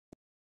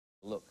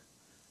Look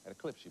at a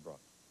clip she brought.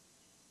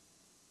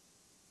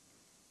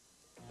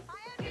 Hi,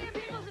 I'm Nia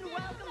Peeples, and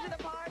welcome to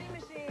the Party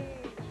Machine.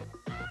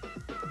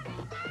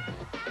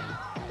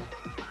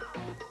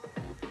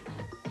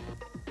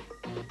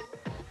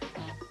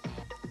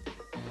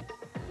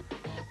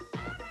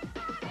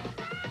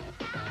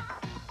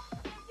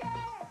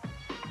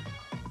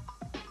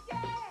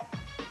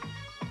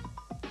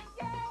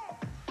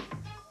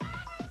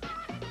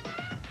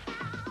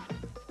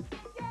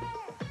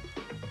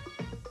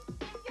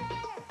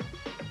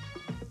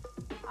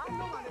 I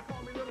know why they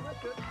call me Little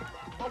Richard,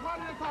 but why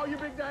do they call you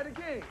Big Daddy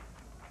King?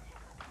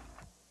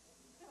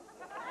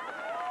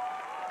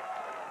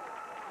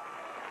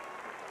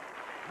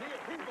 Nia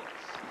Peeples.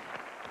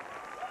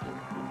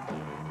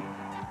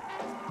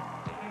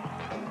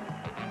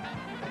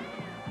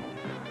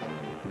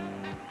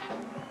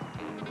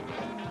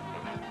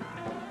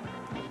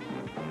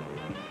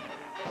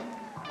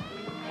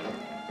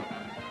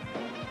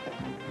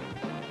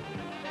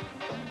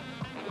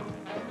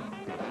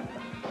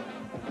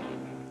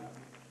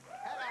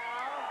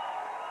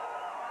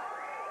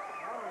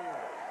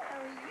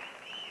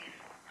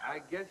 I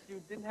guess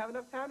you didn't have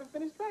enough time to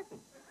finish dressing.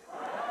 Now,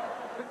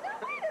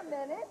 wait a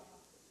minute.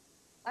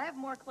 I have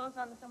more clothes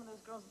on than some of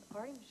those girls at the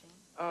Party Machine.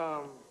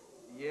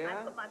 Yeah?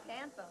 I put my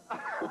pants on.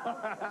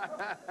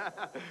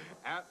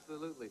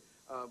 Absolutely.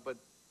 But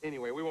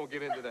anyway, we won't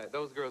get into that.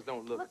 Those girls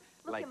don't look Look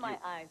like in my you.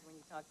 eyes when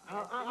you talk to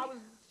me. I was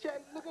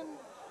looking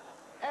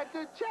at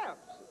the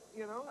chaps,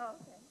 you know? Oh,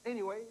 okay.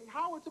 Anyway,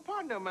 Howard's a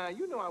partner of mine.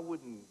 You know I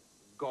wouldn't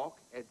gawk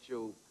at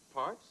your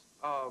parts.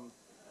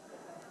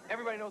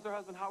 Everybody knows her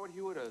husband, Howard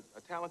Hewitt, a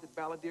talented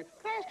balladeer.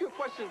 Can I ask you a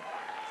question?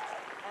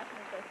 Ask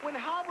me a question. When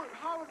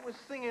Howard was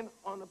singing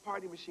on the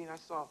Party Machine, I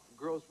saw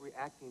girls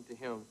reacting to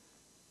him.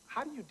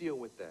 How do you deal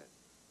with that?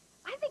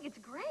 I think it's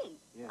great.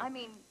 Yeah. I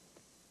mean,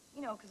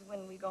 you know, because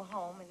when we go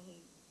home and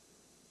he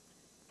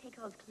takes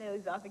all his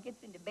clothes off and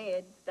gets into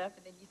bed and stuff,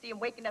 and then you see him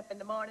waking up in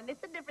the morning,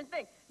 it's a different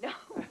thing. No,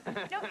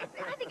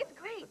 I think it's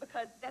great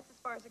because that's as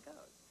far as it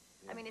goes.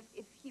 Yeah. I mean,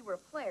 if he were a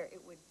player,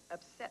 it would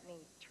upset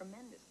me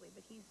tremendously,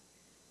 but he's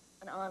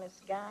an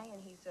honest guy,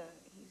 and he's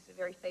a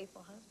very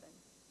faithful husband.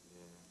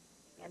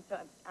 Yeah. And so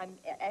I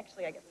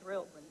get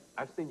thrilled when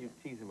I've seen you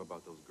tease him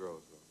about those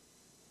girls, though.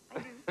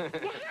 I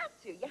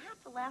do. You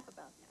have to laugh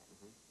about that.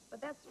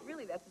 But that's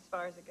as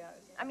far as it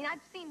goes. I mean,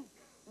 I've seen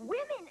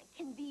women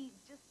can be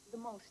just the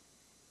most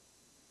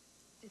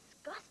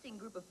disgusting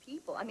group of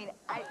people. I mean,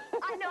 I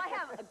know I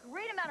have a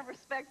great amount of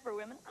respect for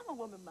women. I'm a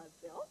woman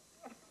myself.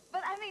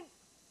 But I mean,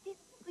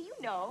 you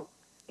know.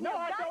 No,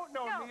 I guys, don't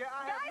know, Nia.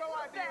 I have no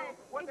idea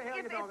what the hell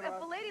you're talking about.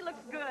 If a lady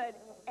looks good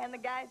and the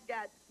guy's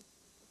got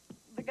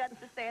the guts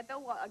to say it,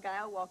 a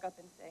guy will walk up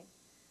and say,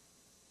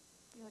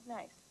 "You look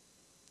nice."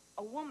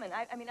 A woman,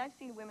 I mean, I've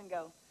seen women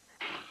go,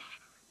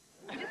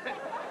 I'm in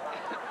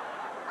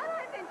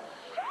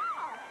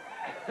shock.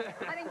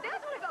 I mean,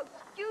 that's when I go,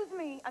 excuse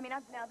me. I mean,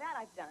 I've done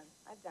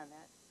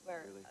that.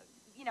 Where, Really?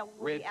 You know,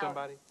 we'll Read be out.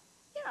 somebody?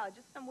 Yeah,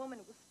 just some woman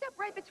will step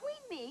right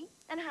between me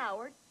and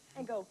Howard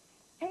and go,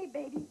 "Hey,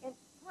 baby," and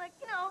like,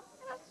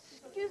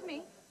 excuse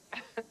me,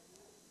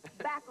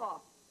 back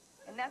off.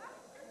 And that's,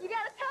 you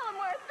gotta tell him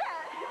where it's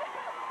at.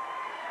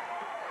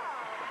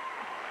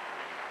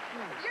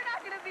 You're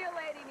not gonna be a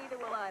lady, neither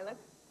will I. Let's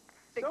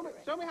fix it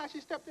right. Show me how she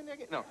stepped in there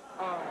again. No.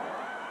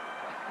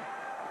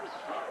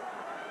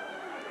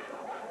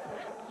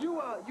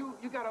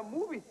 You got a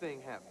movie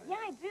thing happening.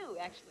 Yeah, I do,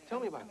 actually. Tell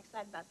me about I'm it.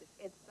 excited about this.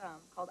 It's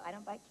called I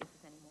Don't Bite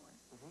Kisses Anymore.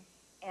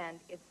 And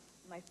it's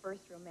my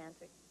first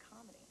romantic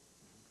comedy.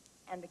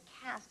 And the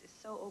cast is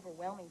so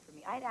overwhelming for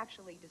me. I'd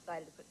actually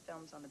decided to put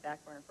films on the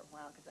back burner for a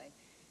while because I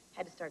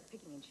had to start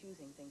picking and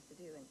choosing things to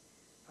do, and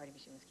Party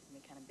Machine was keeping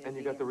me kind of busy. And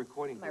you got the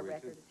recording my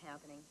career, record too. is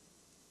happening.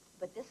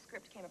 But this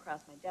script came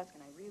across my desk,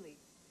 and I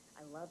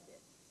loved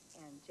it.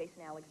 And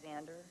Jason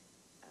Alexander,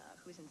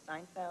 who's in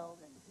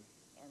Seinfeld, and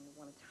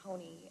won a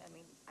Tony. I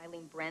mean,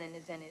 Eileen Brennan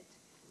is in it.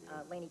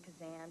 Lainey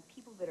Kazan.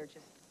 People that are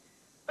just,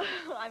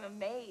 I'm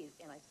amazed,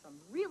 and I'm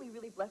really,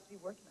 really blessed to be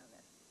working on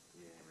this.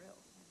 Yeah. For real.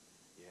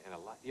 Yeah, and a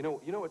lot. You know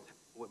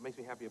what makes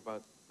me happy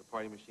about the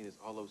Party Machine is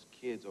all those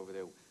kids over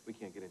there. We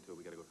can't get into it.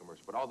 We got to go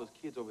commercial. But all those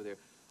kids over there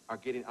are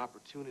getting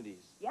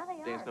opportunities. Yeah, they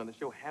dancing are. on the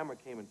show. Hammer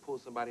came and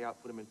pulled somebody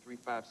out, put them in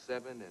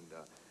 3-5-7, and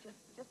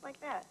Just like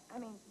that. I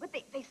mean, but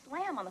they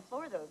slam on the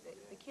floor, though.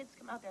 The kids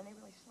come out there and they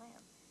really slam.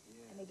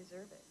 Yeah. And they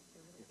deserve it.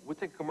 They really do. We'll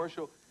take a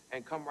commercial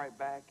and come right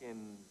back.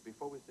 And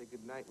before we say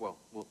goodnight, well,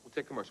 we'll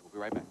take a commercial. We'll be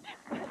right back.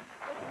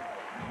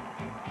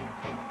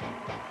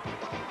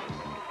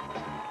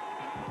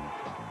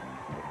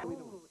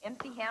 Ooh,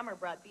 MC Hammer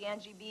brought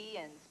B&GB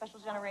and Special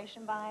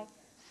Generation by.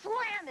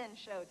 Slamming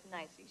show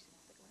tonight, so you should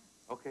stick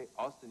around. Okay,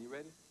 Austin, you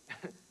ready? I'm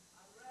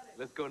ready.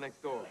 Let's go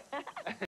next door.